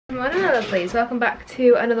morning, my lovelies. Welcome back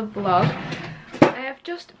to another vlog. I have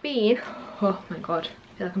just been, oh my god,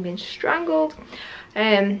 I feel like I'm being strangled.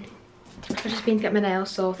 I've just been to get my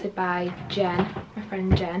nails sorted by Jen, my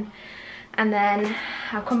friend Jen. And then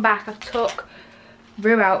I've come back, I've took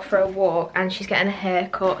Rue out for a walk and she's getting a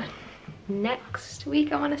haircut next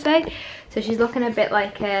week, I want to say. So she's looking a bit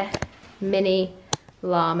like a mini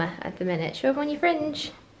llama at the minute. Show up on your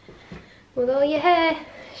fringe with all your hair.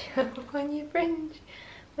 Show up on your fringe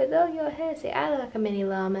with all your hair. Say, I look like a mini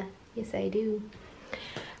llama. Yes, I do.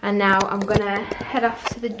 And now I'm gonna head off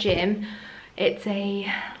to the gym. It's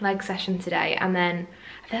a leg session today, and then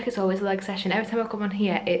I feel like it's always a leg session. Every time I come on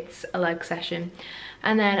here, it's a leg session.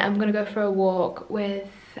 And then I'm gonna go for a walk with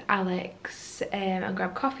Alex and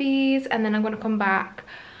grab coffees, and then I'm gonna come back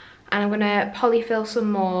and I'm gonna polyfill some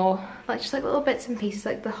more, like just like little bits and pieces,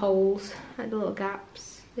 like the holes, like the little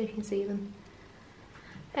gaps, so you can see them.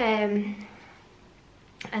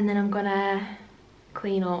 And then I'm gonna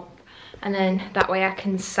clean up, and then that way I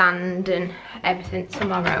can sand and everything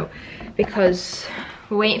tomorrow, because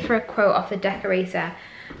we're waiting for a quote off the decorator,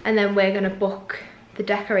 and then we're gonna book the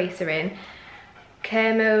decorator in.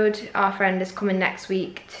 Kermode, our friend, is coming next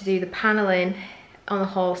week to do the panelling on the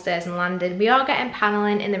hall, stairs and landing. We are getting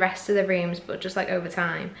panelling in the rest of the rooms, but just like over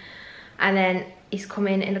time. And then he's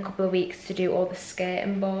coming in a couple of weeks to do all the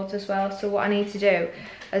skirting boards as well. So what I need to do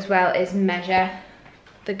as well is measure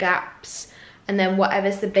the gaps, and then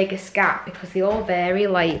whatever's the biggest gap, because they all vary,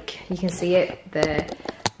 like you can see it there,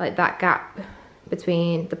 like that gap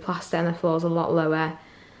between the plaster and the floor is a lot lower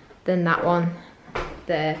than that one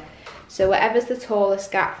there. So whatever's the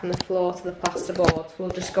tallest gap from the floor to the plasterboard,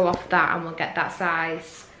 we'll just go off that and we'll get that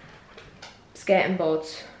size skirting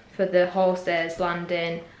boards for the hall, stairs,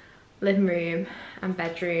 landing, living room and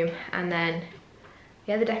bedroom. And then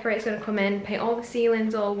yeah, the decorator's gonna come in, paint all the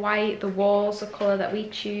ceilings all white, the walls the colour that we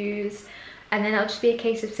choose, and then it'll just be a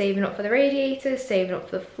case of saving up for the radiators, saving up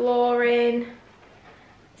for the flooring,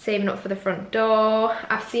 saving up for the front door.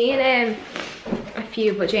 I've seen a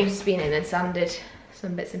few, but James has been in and sanded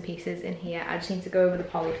some bits and pieces in here. I just need to go over the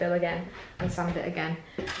polyfill again and sand it again.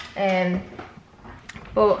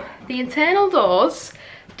 But the internal doors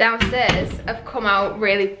downstairs have come out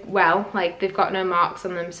really well, like they've got no marks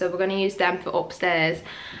on them, so we're going to use them for upstairs.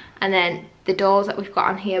 And then the doors that we've got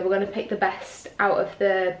on here, we're going to pick the best out of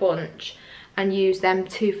the bunch and use them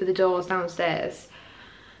too for the doors downstairs.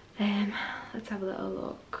 Let's have a little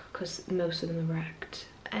look, because most of them are wrecked.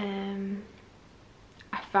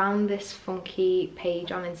 I found this funky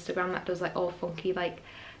page on Instagram that does like all funky like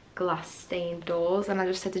glass stained doors, and I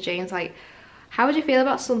just said to James, like, how would you feel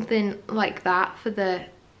about something like that for the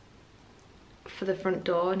front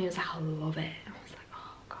door? And he was like, I love it. I was like,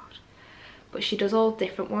 oh god. But she does all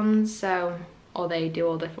different ones, so, or they do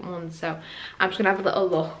all different ones, so I'm just gonna have a little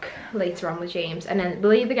look later on with James. And then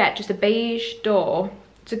we'll either get just a beige door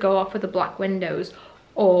to go off with the black windows,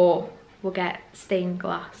 or we'll get stained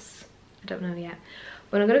glass. I don't know yet.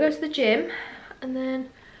 But I'm gonna go to the gym and then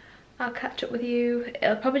I'll catch up with you.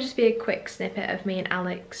 It'll probably just be a quick snippet of me and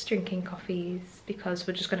Alex drinking coffees, because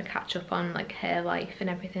we're just gonna catch up on like hair life and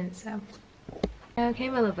everything. So okay,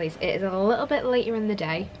 my lovelies, it is a little bit later in the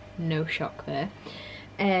day, no shock there.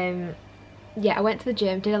 Yeah, I went to the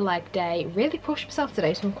gym, did a leg day, really pushed myself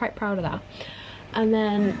today, so I'm quite proud of that. And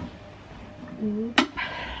then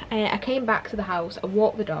I came back to the house, I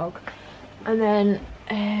walked the dog, and then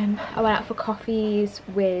I went out for coffees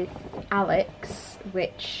with Alex,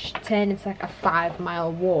 which turned into like a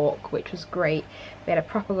 5-mile walk, which was great. We had a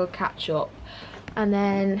proper good catch up. And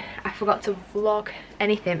then I forgot to vlog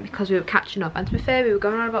anything because we were catching up, and to be fair, we were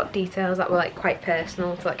going on about details that were like quite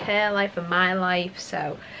personal to like her life and my life,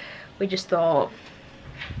 so we just thought,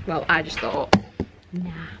 well, I just thought,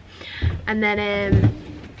 nah. And then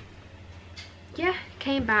yeah,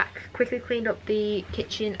 came back, quickly cleaned up the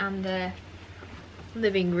kitchen and the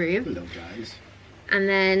living room. Hello guys. And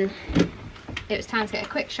then it was time to get a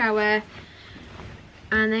quick shower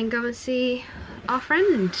and then go and see our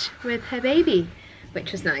friend with her baby,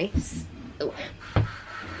 which was nice. Oh,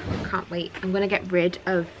 can't wait. I'm gonna get rid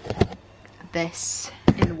of this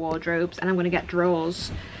in the wardrobes, and I'm gonna get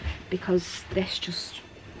drawers, because this just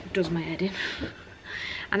does my head in.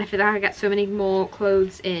 And I feel like I get so many more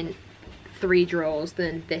clothes in 3 drawers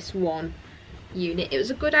than this one unit. It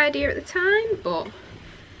was a good idea at the time, but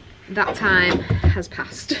that time has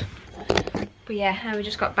passed. But yeah, we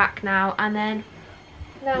just got back now, and then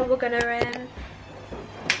now we're gonna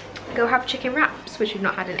go have chicken wraps, which we've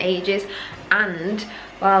not had in ages. And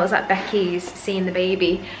while I was at Becky's seeing the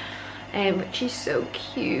baby, which is so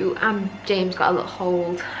cute. James got a little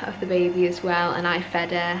hold of the baby as well, and I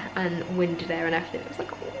fed her and winded her and everything. It was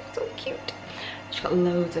like, oh, so cute. She's got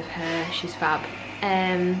loads of hair, she's fab.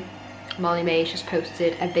 Molly May's just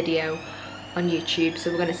posted a video on YouTube,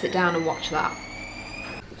 so we're going to sit down and watch that.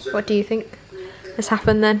 What do you think has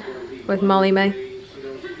happened then with Molly May?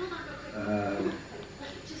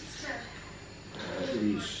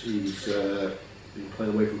 He's been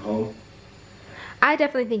playing away from home. I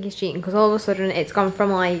definitely think he's cheating, because all of a sudden it's gone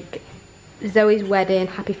from like Zoe's wedding,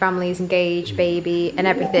 happy families, engaged, baby and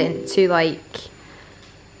everything, to like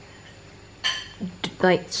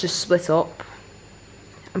just split up.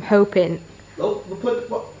 I'm hoping. Oh, we played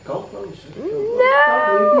what? Golf? No!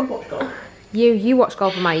 You watch golf. You watch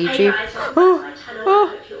golf on my YouTube. Hey guys, welcome back to my channel. I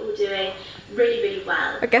hope you're all doing really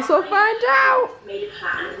well. I guess we'll find out. Made a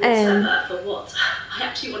plan whatsoever for what I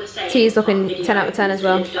actually want to say. Tea's looking 10 out of 10 as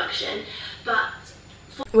well. Introduction, but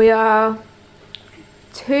we are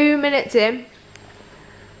 2 minutes in,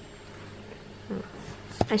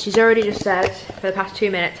 and she's already just said for the past 2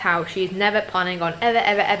 minutes how she's never planning on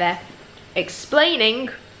ever explaining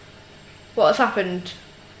what has happened.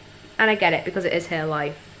 And I get it, because it is her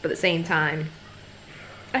life, but at the same time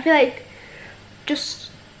I feel like just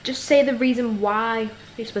say the reason why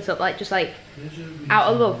you split up, like just like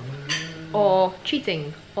out of love or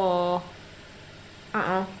cheating or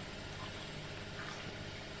I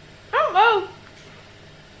don't know.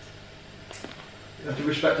 You have to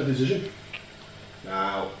respect the decision.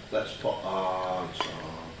 Now, let's put on some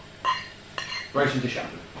rice and dish out.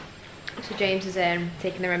 So James is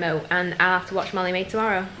taking the remote, and I'll have to watch Molly May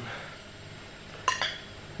tomorrow.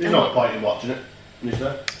 There's no point in watching it, is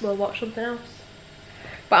there? We'll watch something else.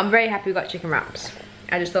 But I'm very happy we got chicken wraps.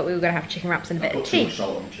 I just thought we were going to have chicken wraps and a bit of tea.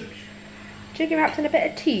 Salt on chips. Chicken wraps and a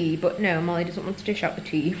bit of tea, but no, Molly doesn't want to dish out the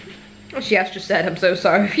tea. She has just said, I'm so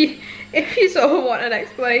sorry if you sort of want an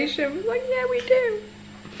explanation. I'm like, yeah, we do.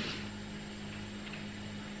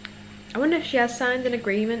 I wonder if she has signed an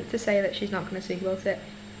agreement to say that she's not going to speak about it.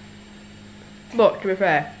 But to be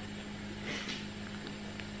fair,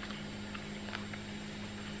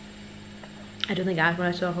 I don't think I'd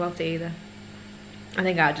want to talk about it either. I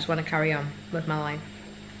think I just want to carry on with my life.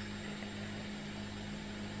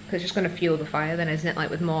 Because it's just going to fuel the fire then, isn't it? Like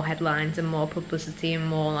with more headlines and more publicity and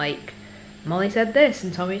more like, Molly said this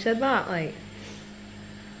and Tommy said that, like.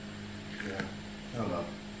 Yeah, I don't know.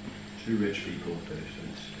 Two rich people for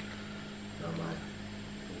instance. Don't mind.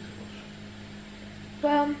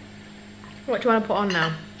 Well, what do you want to put on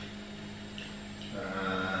now?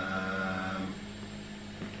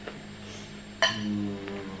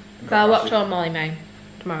 So I'll watch on Molly May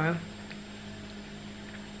tomorrow.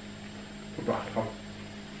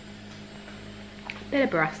 Bit of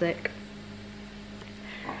Brassic.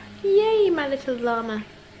 Yay, my little llama.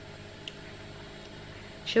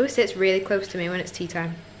 She always sits really close to me when it's tea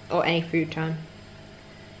time or any food time.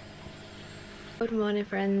 Good morning,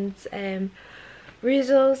 friends.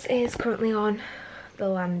 Rizos is currently on the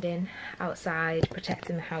landing outside,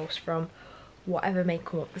 protecting the house from whatever may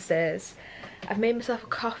come up the stairs. I've made myself a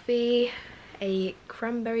coffee, a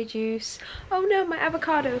cranberry juice. Oh no, my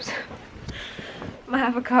avocados. My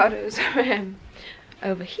avocados are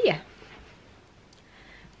over here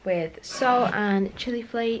with salt and chili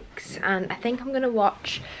flakes, and I think I'm gonna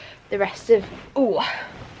watch the rest of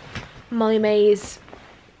Molly May's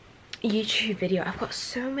YouTube video. I've got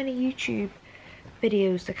so many YouTube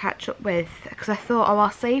videos to catch up with, because I thought, oh,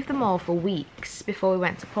 I'll save them all for weeks before we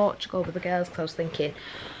went to Portugal with the girls, because I was thinking,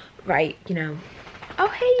 right, you know, oh,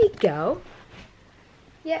 here you go.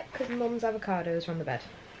 Yep, because Mum's avocados are on the bed.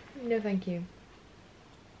 No thank you.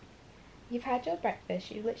 You've had your breakfast,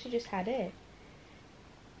 you literally just had it.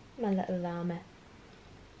 My little llama.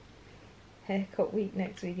 Haircut week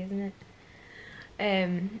next week, isn't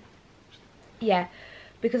it? Yeah,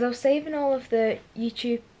 because I was saving all of the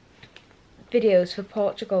YouTube videos for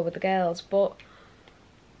Portugal with the girls, but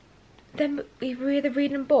then we were either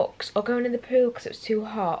reading books or going in the pool because it was too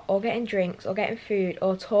hot, or getting drinks or getting food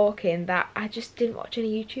or talking, that I just didn't watch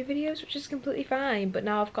any YouTube videos, which is completely fine. But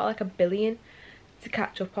now I've got like 1 billion to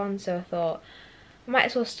catch up on, so I thought I might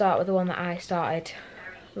as well start with the one that I started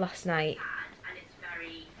last night.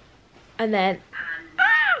 And then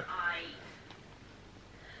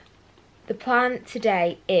the plan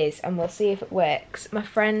today is, and we'll see if it works, my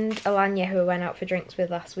friend Alanya, who I went out for drinks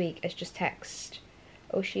with last week, has just texted.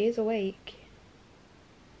 Oh, she is awake.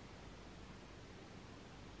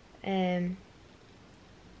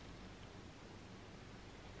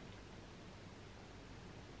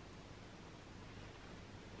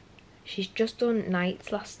 she's just done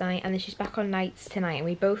nights last night, and then she's back on nights tonight, and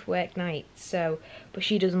we both work nights, so, but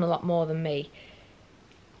she does them a lot more than me.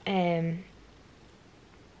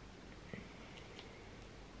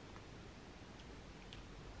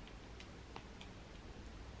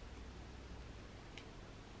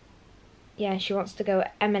 Yeah, she wants to go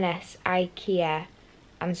M&S, IKEA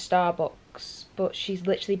and Starbucks, but she's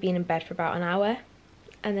literally been in bed for about an hour,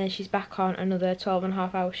 and then she's back on another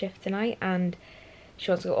 12.5-hour shift tonight, and she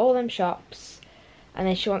wants to go all them shops, and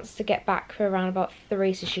then she wants to get back for around about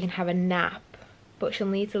 3 so she can have a nap, but she'll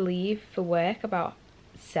need to leave for work about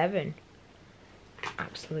 7.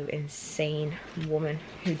 Absolute insane woman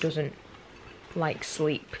who doesn't like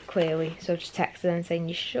sleep, clearly. So I just texted her and saying,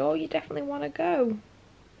 you sure you definitely want to go?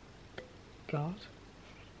 God.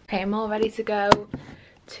 Okay, I'm all ready to go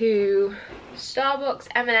to Starbucks,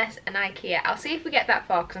 M&S and IKEA. I'll see if we get that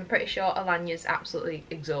far because I'm pretty sure Alanya's absolutely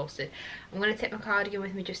exhausted. I'm going to take my cardigan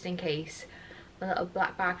with me just in case. A little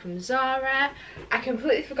black bag from Zara. I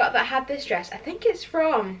completely forgot that I had this dress. I think it's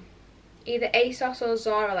from either ASOS or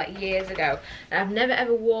Zara like years ago, and I've never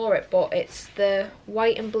ever wore it, but it's the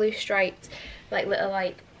white and blue striped like little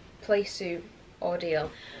like play suit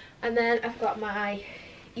ordeal. And then I've got my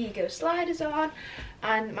Ego sliders on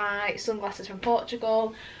and my sunglasses from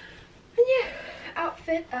Portugal, and yeah,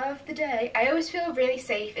 outfit of the day. I always feel really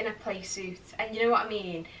safe in a play suit, and you know what I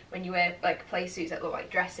mean when you wear like play suits that look like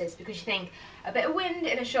dresses, because you think a bit of wind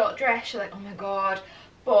in a short dress, you're like, oh my god,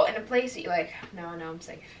 but in a play suit you're like, no, I know I'm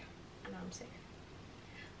safe. I'm safe.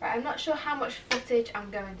 Right, I'm not sure how much footage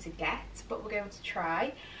I'm going to get, but we're going to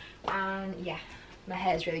try. And yeah, my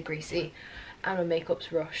hair's really greasy and my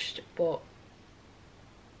makeup's rushed, but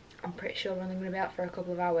I'm pretty sure we're only going to be out for a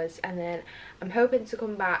couple of hours, and then I'm hoping to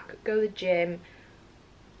come back, go to the gym,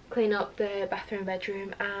 clean up the bathroom,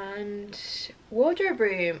 bedroom and wardrobe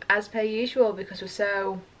room as per usual, because we're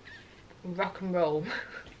so rock and roll.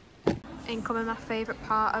 Incoming my favourite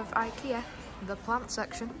part of IKEA, the plant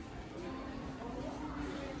section.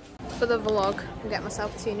 For the vlog, I'll get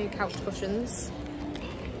myself 2 new couch cushions.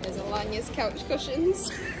 There's Alanya's couch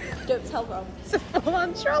cushions. Don't tell Rob. It's a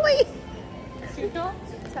full-on trolley. Do not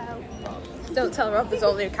tell Rob. Don't tell Rob there's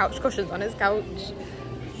all new couch cushions on his couch.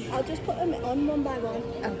 I'll just put them on one by one.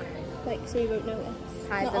 Okay. Like, so you won't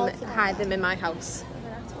notice. Hide them in my house.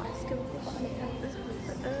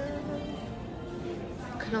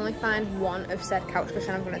 I can only find one of said couch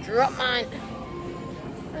cushion. I'm going to drop mine.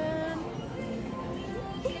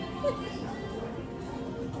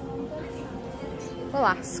 We'll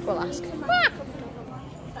ask.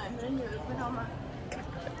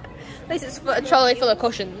 At least it's a trolley full of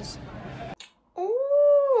cushions.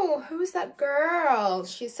 Oh, who's that girl?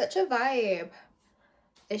 She's such a vibe.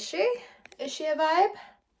 Is she? Is she a vibe?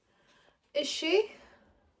 Is she?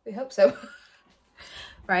 We hope so.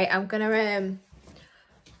 Right, I'm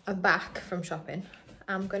back from shopping.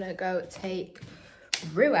 I'm gonna go take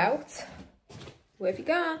Rue out. Where have you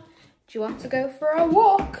gone? Do you want to go for a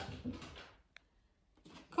walk?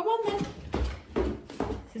 Come on then.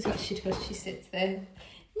 This is what she does, she sits there.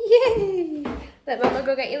 Yay! Let Mama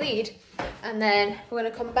go get your lead. And then we're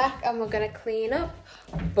gonna come back and we're gonna clean up.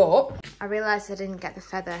 But I realised I didn't get the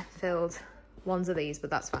feather filled ones of these, but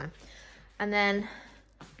that's fine. And then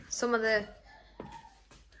some of the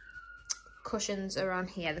cushions are on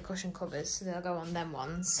here, the cushion covers, so they'll go on them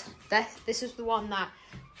ones. This is the one that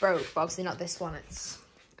broke, but obviously not this one, it's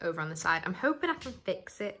over on the side. I'm hoping I can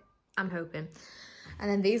fix it. I'm hoping. And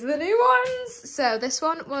then these are the new ones. So this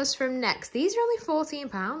one was from Next. These are only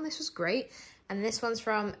 £14. This was great. And this one's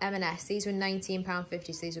from M&S. These were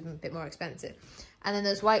 £19.50, so these were a bit more expensive. And then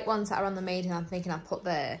those white ones that are on the maiden, I'm thinking I'll put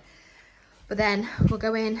there. But then we'll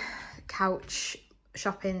go in couch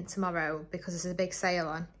shopping tomorrow because there's a big sale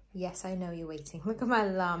on. Yes, I know you're waiting. Look at my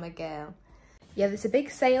llama girl. Yeah, there's a big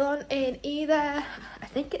sale on in either, I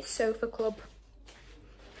think it's Sofa Club,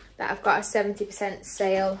 that I've got a 70%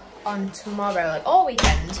 sale on tomorrow, like all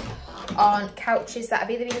weekend, on couches that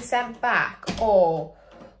have either been sent back or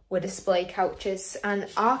were display couches. And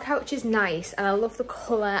our couch is nice and I love the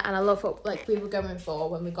colour and I love what like we were going for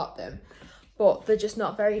when we got them, but they're just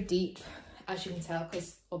not very deep, as you can tell,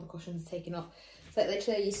 because all the cushions are taken up. It's like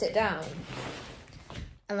literally you sit down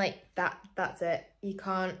and like that's it. You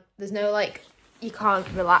can't, there's no like, you can't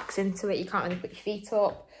relax into it, you can't really put your feet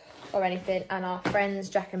up or anything. And our friends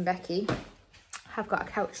Jack and Becky have got a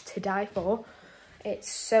couch to die for.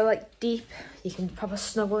 It's so like deep, you can probably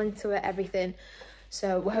snuggle into it, everything.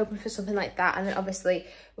 So we're hoping for something like that, and then obviously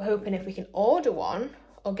we're hoping if we can order one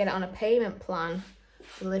or get it on a payment plan,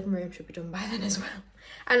 the living room should be done by then as well.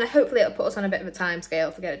 And hopefully it'll put us on a bit of a time scale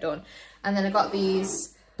to get it done. And then I got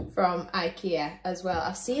these from IKEA as well.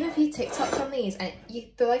 I've seen a few TikToks on these and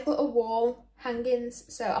they're like little wall hangings.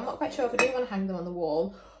 So I'm not quite sure if I do want to hang them on the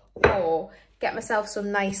wall or get myself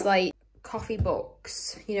some nice like coffee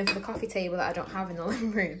books, you know, for the coffee table that I don't have in the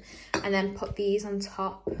living room, and then put these on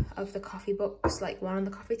top of the coffee books, like one on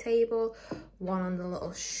the coffee table, one on the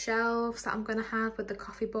little shelves that I'm gonna have with the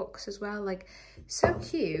coffee books as well. Like, so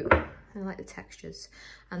cute. I like the textures.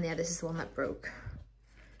 And yeah, this is the one that broke,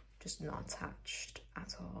 just not attached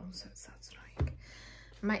at all, so it's that's like,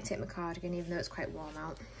 I might take my cardigan even though it's quite warm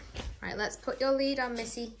out. Right, let's put your lead on,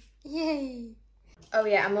 Missy. Yay. Oh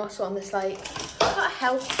yeah, I'm also on this like, not a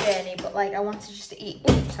health journey, but like I wanted just to eat,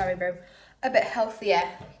 oh sorry bro, a bit healthier,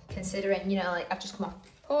 considering, you know, like I've just come off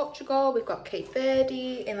Portugal, we've got Cape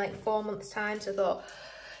Verde in like 4 months time, so I thought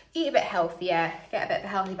eat a bit healthier, get a bit of a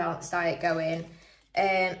healthy balanced diet going.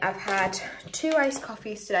 I've had 2 iced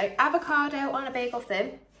coffees today, avocado on a bagel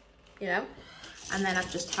thin, you know, and then I've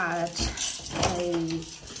just had a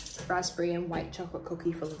raspberry and white chocolate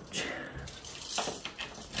cookie for lunch.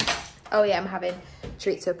 Oh yeah, I'm having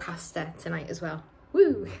chorizo pasta tonight as well.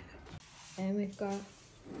 Woo! And we've got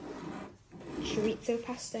chorizo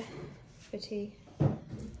pasta for tea.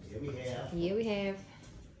 Here we have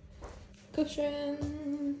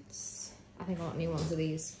cushions. I think I want new ones of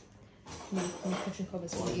these. New cushion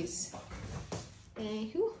covers for these.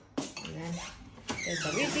 And then there's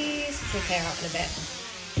the Reese's, which we'll clear out in a bit.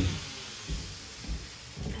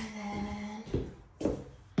 And then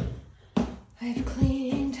I've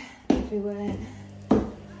cleaned everywhere.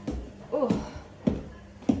 Oh,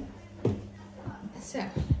 so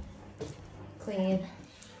clean,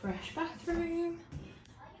 fresh bathroom,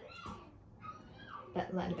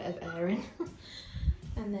 but let a bit of air in,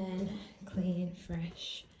 and then clean,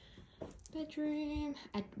 fresh bedroom.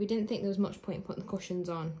 We didn't think there was much point in putting the cushions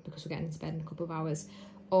on because we're getting into bed in a couple of hours.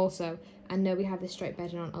 Also, I know we have this straight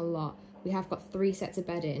bedding on a lot. We have got 3 sets of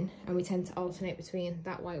bedding and we tend to alternate between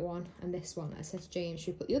that white one and this one. I said to James,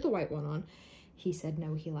 should we put the other white one on? He said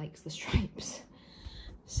no, he likes the stripes.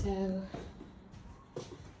 So,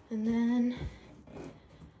 and then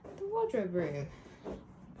the wardrobe room,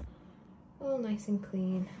 all nice and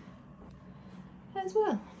clean as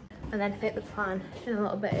well. And then I think the plan in a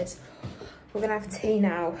little bit is we're gonna have tea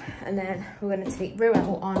now, and then we're gonna take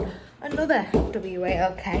Ruel on another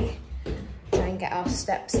WALK, try and get our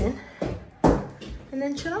steps in, and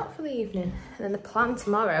then chill out for the evening. And then the plan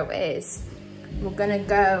tomorrow is we're gonna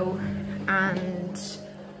go and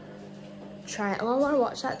try, oh, I want to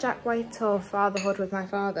watch that Jack Whitehall Fatherhood with my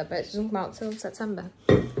father, but it doesn't come out till September.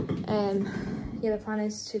 Yeah, the plan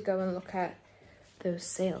is to go and look at those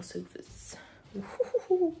sale sofas.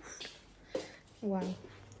 Wow,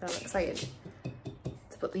 I'm excited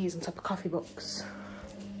to put these on top of coffee books.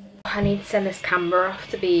 I need to send this camera off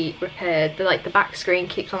to be repaired. The back screen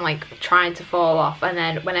keeps on like trying to fall off, and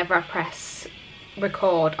then whenever I press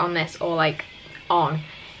record on this or like on,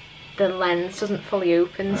 the lens doesn't fully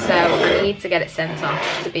open, so I need to get it sent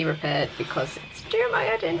off to be repaired because it's doing my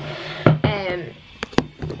head in.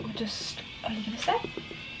 What are you gonna say?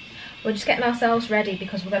 We're just getting ourselves ready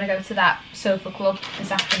because we're going to go to that sofa club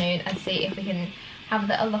this afternoon and see if we can have a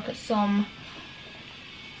little look at some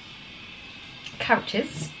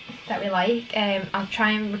couches that we like. I'll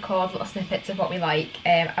try and record little snippets of what we like.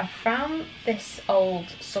 I've found this old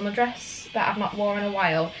summer dress that I've not worn in a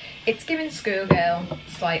while. It's giving schoolgirl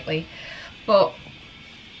slightly, but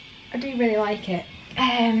I do really like it.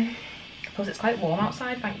 Because it's quite warm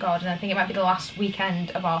outside, thank God, and I think it might be the last weekend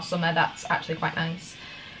of our summer that's actually quite nice.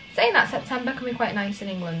 Saying that, September can be quite nice in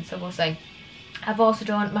England, so we'll see. I've also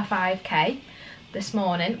done my 5k this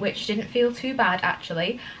morning, which didn't feel too bad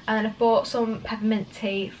actually, and then I've bought some peppermint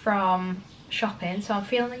tea from shopping, so I'm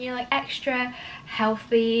feeling, you know, like extra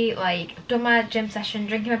healthy. Like, I've done my gym session,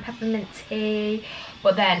 drinking my peppermint tea,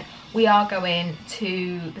 but then we are going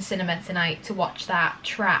to the cinema tonight to watch that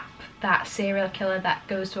Trap, that serial killer that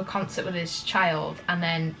goes to a concert with his child, and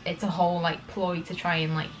then it's a whole like ploy to try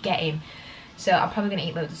and like get him. So I'm probably going to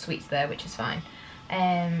eat loads of sweets there, which is fine.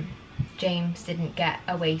 James didn't get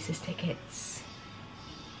Oasis tickets.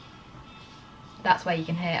 That's why you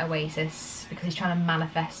can hear Oasis, because he's trying to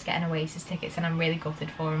manifest getting Oasis tickets, and I'm really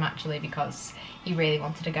gutted for him actually, because he really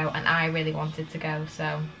wanted to go and I really wanted to go.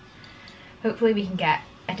 So hopefully we can get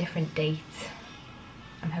a different date.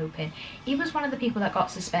 I'm hoping. He was one of the people that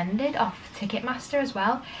got suspended off Ticketmaster as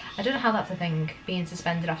well. I don't know how that's a thing, being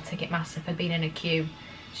suspended off Ticketmaster for being in a queue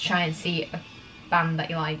to try and see a band that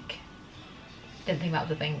you like. Didn't think that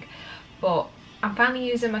was a thing, but I'm finally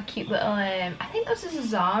using my cute little I think this is a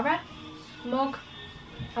Zara mug,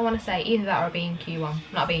 I want to say, either that or a B&Q one,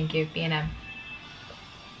 not a B&Q, B&M.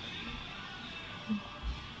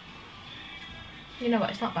 You know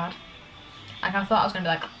what, it's not bad. Like, I thought I was going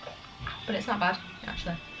to be like, but it's not bad,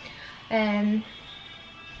 actually.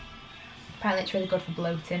 Apparently it's really good for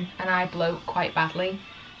bloating, and I bloat quite badly,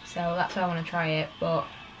 so that's why I want to try it. But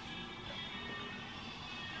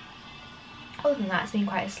other than that, it's been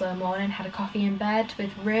quite a slow morning. Had a coffee in bed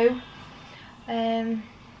with Rue. Gonna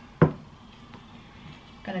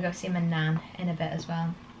go see my nan in a bit as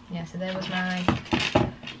well. Yeah, so there was my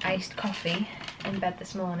iced coffee in bed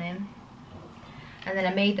this morning. And then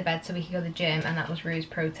I made the bed so we could go to the gym, and that was Rue's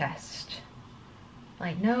protest.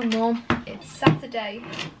 Like, no, Mum, it's Saturday.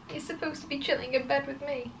 You're supposed to be chilling in bed with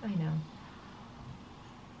me. I know.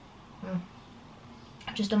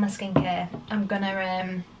 I've just done my skincare. I'm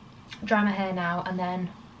gonna dry my hair now, and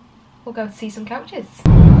then we'll go to see some couches.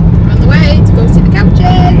 We're on the way to go see the couches.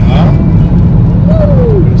 Woo!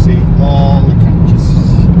 We're going to see all the couches.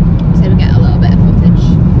 So we get a little bit of footage.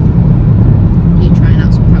 You trying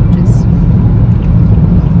out some couches.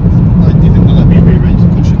 Do you think they'll let me rearrange the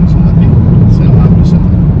cushions and let me sit on that sit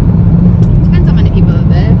them? Depends how many people are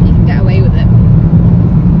there. If you can get away with it.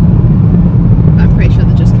 But I'm pretty sure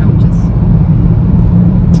they're just couches.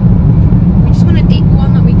 We just want a deeper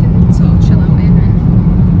one that we can sort of chill out in,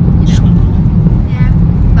 and you know, yeah,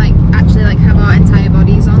 like actually like have our entire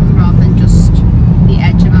bodies on rather than just the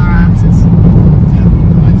edge of our asses. Yeah,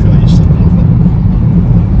 I feel like you're slipping off it.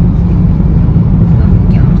 Oh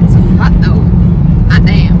god, it's so hot though. Hot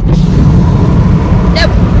damn.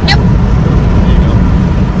 Nope, nope. There you go.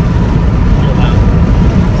 Feel that.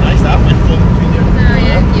 It's nice that wind blowing between you. Oh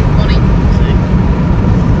yeah, you're funny. See?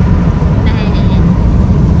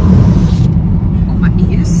 Oh my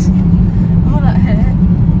ears. Oh, that hurt.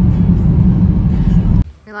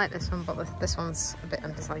 I like this one, but this one's a bit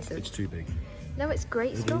undecisive. It's too big. No, it's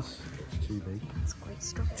great stuff. It's too big. It's great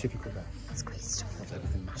stuff. Typical that. It's great stuff. That's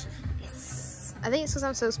everything massive. Yes. I think it's because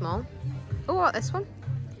I'm so small. Oh, what, this one?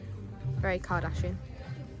 Very Kardashian.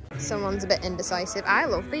 Someone's a bit indecisive. I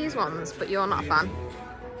love these ones, but you're not a fan.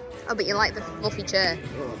 Oh, but you like the fluffy chair.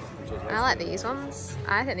 I like these ones.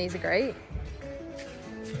 I think these are great.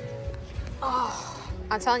 Oh,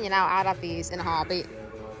 I'm telling you now, I'd have these in a heartbeat.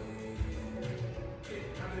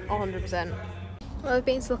 100%. Well, we've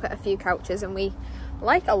been to look at a few couches, and we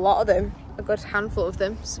like a lot of them, a good handful of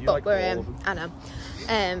them. You but like we're all of them. I know,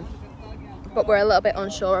 but we're a little bit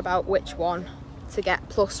unsure about which one to get.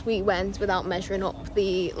 Plus, we went without measuring up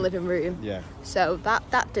the living room, Yeah. so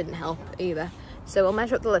that didn't help either. So we'll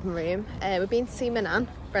measure up the living room. We've been to see my nan,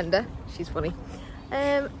 Brenda. She's funny.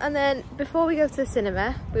 And then before we go to the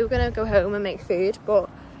cinema, we were gonna go home and make food, but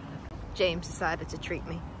James decided to treat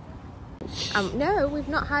me. No, we've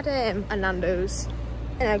not had a Nando's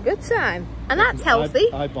in a good time, and that's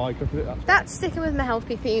healthy. I boycotted it. That's sticking with my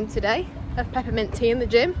healthy theme today of peppermint tea in the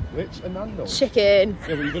gym. Which? A Nando's? Chicken.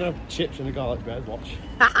 Yeah, but you're going to have chips and a garlic bread, watch.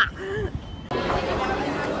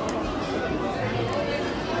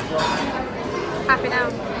 Happy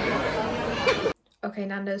now. Okay,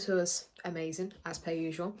 Nando's was amazing, as per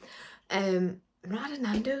usual. I've not had a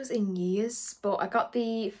Nando's in years, but I got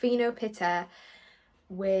the Fino Pita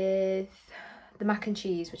with the mac and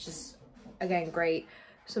cheese, which is, again, great.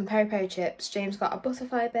 Some peri-peri chips. James got a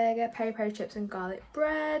butterfly burger, peri-peri chips and garlic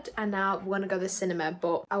bread. And now we're gonna go to the cinema,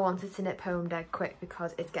 but I wanted to nip home dead quick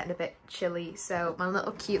because it's getting a bit chilly. So my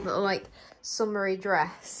little cute little like summery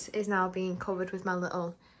dress is now being covered with my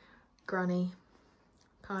little granny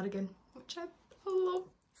cardigan, which I love.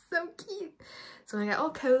 So cute. So I'm gonna get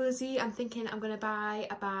all cozy. I'm thinking I'm gonna buy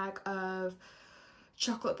a bag of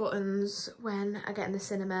chocolate buttons when I get in the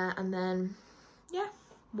cinema, and then yeah,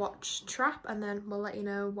 watch Trap, and then we'll let you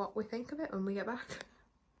know what we think of it when we get back.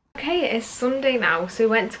 Okay, it is Sunday now, so we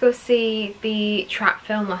went to go see the Trap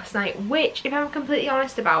film last night, which, if I'm completely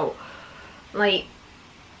honest about, like,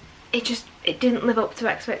 it didn't live up to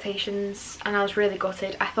expectations, and I was really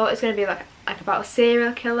gutted. I thought it was going to be like about a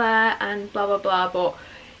serial killer and blah blah blah, but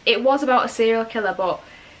it was about a serial killer, but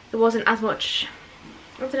there wasn't as much,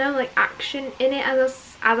 I don't know, like action in it as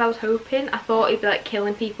I was hoping. I thought he'd be like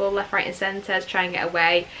killing people left, right and centre to try and get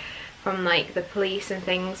away from like the police and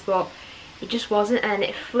things, but it just wasn't, and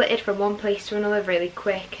it flitted from one place to another really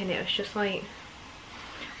quick, and it was just like,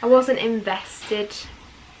 I wasn't invested.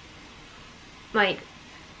 Like,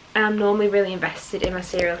 and I'm normally really invested in my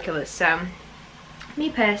serial killers, so me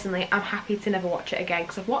personally, I'm happy to never watch it again,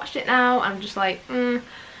 because I've watched it now and I'm just like,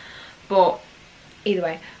 But either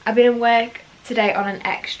way, I've been in work today on an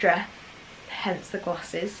extra, hence the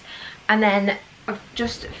glasses, and then I've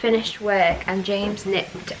just finished work and James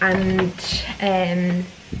nipped and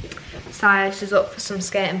sized us up for some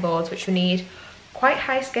skating boards, which we need quite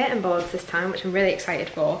high skating boards this time, which I'm really excited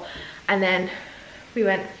for. And then we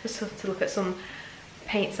went to look at some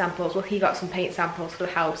paint samples. Well, he got some paint samples for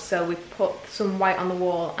the house, so we put some white on the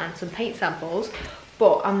wall and some paint samples,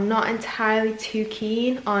 but I'm not entirely too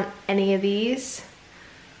keen on any of these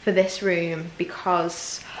for this room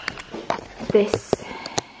because this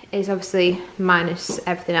is obviously minus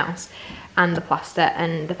everything else and the plaster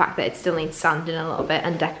and the fact that it still needs sanding a little bit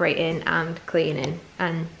and decorating and cleaning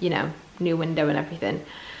and, you know, new window and everything.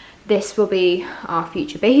 This will be our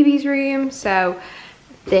future baby's room, so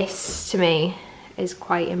this to me is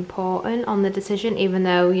quite important on the decision, even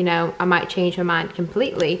though, you know, I might change my mind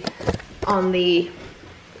completely on the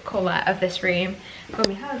colour of this room. When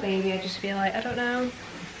we have a baby, I just feel like, I don't know,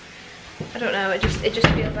 it just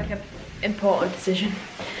feels like an important decision.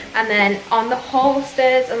 And then on the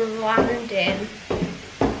holsters and landing,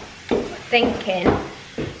 thinking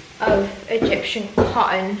of Egyptian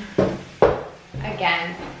cotton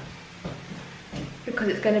again, because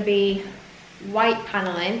it's going to be white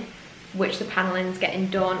paneling, which the paneling is getting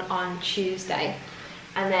done on Tuesday,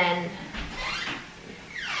 and then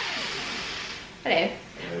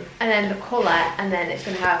the colour, and then it's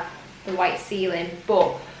going to have the white ceiling.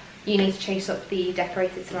 But you need to chase up the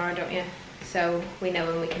decorator tomorrow, don't you? So we know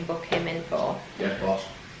when we can book him in for. Yes, boss.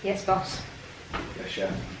 Yes, boss. Yes,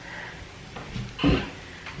 chef.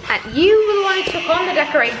 And you were the one who took on the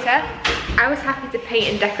decorator. I was happy to paint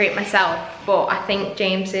and decorate myself, but I think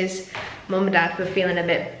James's mum and dad were feeling a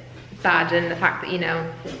bit bad, and the fact that, you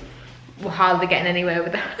know, we're hardly getting anywhere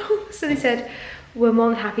with the house. So they said, we're more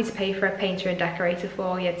than happy to pay for a painter and decorator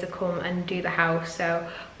for you to come and do the house. So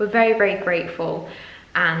we're very, very grateful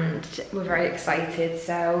and we're very excited.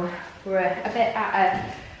 So we're a bit at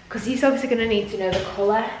a, because he's obviously going to need to know the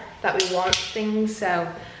colour that we want things.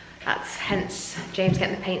 So that's hence James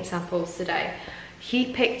getting the paint samples today.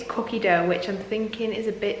 He picked cookie dough, which I'm thinking is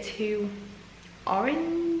a bit too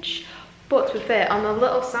orange. But to be fair, on the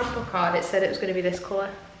little sample card it said it was going to be this colour.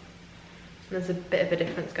 There's a bit of a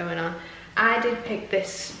difference going on. I did pick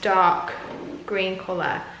this dark green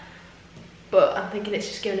colour, but I'm thinking it's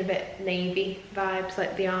just giving a bit navy vibes,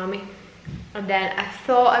 like the army. And then I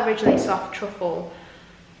thought originally soft truffle,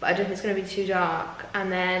 but I don't think it's going to be too dark. And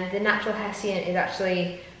then the natural hessian is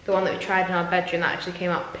actually the one that we tried in our bedroom that actually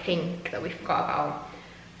came out pink, that we forgot about.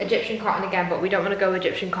 Egyptian cotton again, but we don't want to go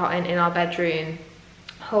Egyptian cotton in our bedroom,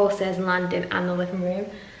 holsters and landing and the living room.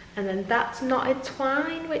 And then that's knotted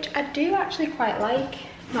twine, which I do actually quite like,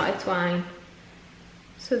 knotted twine.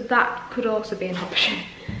 So that could also be an option.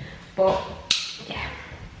 But yeah,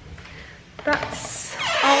 that's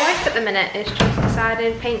our life at the minute. It's just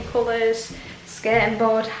deciding paint colours, skirting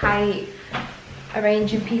board height,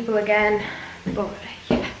 arranging people again. But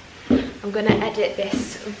yeah, I'm gonna edit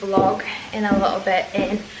this vlog in a little bit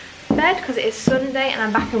in bed because it is Sunday and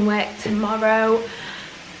I'm back in work tomorrow.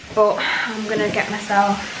 But I'm gonna get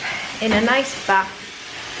myself in a nice bath.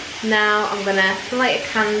 Now I'm gonna light a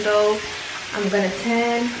candle. I'm gonna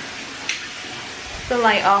turn the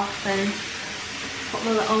light off and put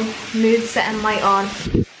my little mood setting light on.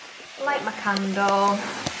 Light my candle,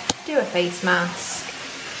 do a face mask,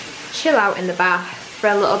 chill out in the bath for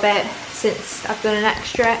a little bit since I've done an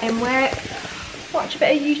extra in work. Watch a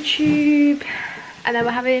bit of YouTube, and then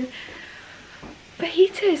we're having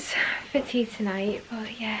fajitas for tea tonight.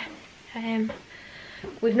 But yeah,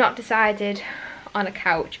 we've not decided on a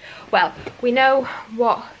couch. Well, we know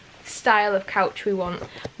what style of couch we want.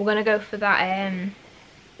 We're gonna go for that I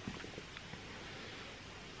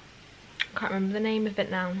can't remember the name of it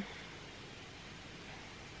now.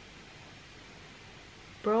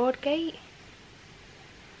 Broadgate?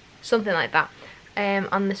 Something like that.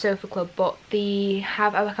 On the Sofa Club, but they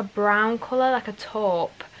have like a brown colour, like a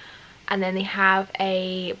taupe, and then they have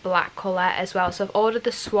a black colour as well. So I've ordered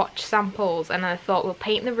the swatch samples and I thought we'll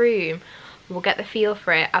paint the room, we'll get the feel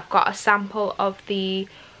for it. I've got a sample of the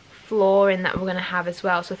flooring that we're going to have as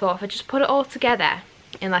well, so I thought if I just put it all together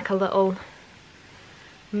in like a little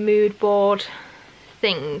mood board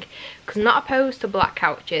thing, because I'm not opposed to black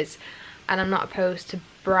couches and I'm not opposed to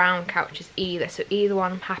brown couches either, so either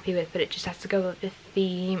one I'm happy with, but it just has to go with the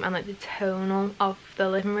theme and like the tonal of the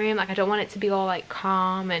living room. Like I don't want it to be all like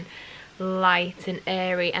calm and light and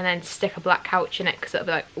airy and then stick a black couch in it because it'll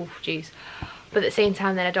be like, oh jeez. But at the same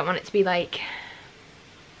time then I don't want it to be like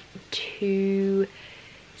too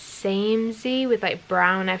samey with like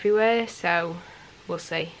brown everywhere, so we'll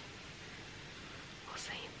see.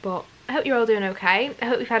 But I hope you're all doing okay. I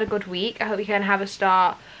hope you've had a good week. I hope you can have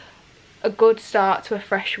a good start to a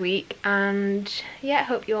fresh week, and yeah, I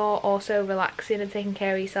hope you're also relaxing and taking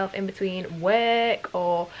care of yourself in between work,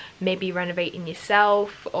 or maybe renovating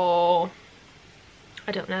yourself, or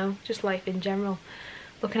I don't know, just life in general.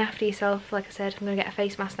 looking after yourself. Like I said, I'm going to get a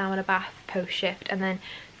face mask now and a bath post shift, and then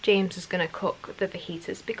James is going to cook the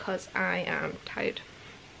fajitas because I am tired.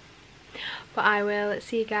 But I will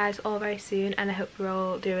see you guys all very soon, and I hope you're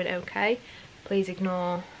all doing okay. Please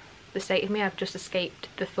ignore the state of me. I've just escaped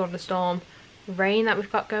the thunderstorm rain that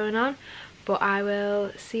we've got going on, but I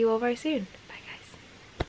will see you all very soon.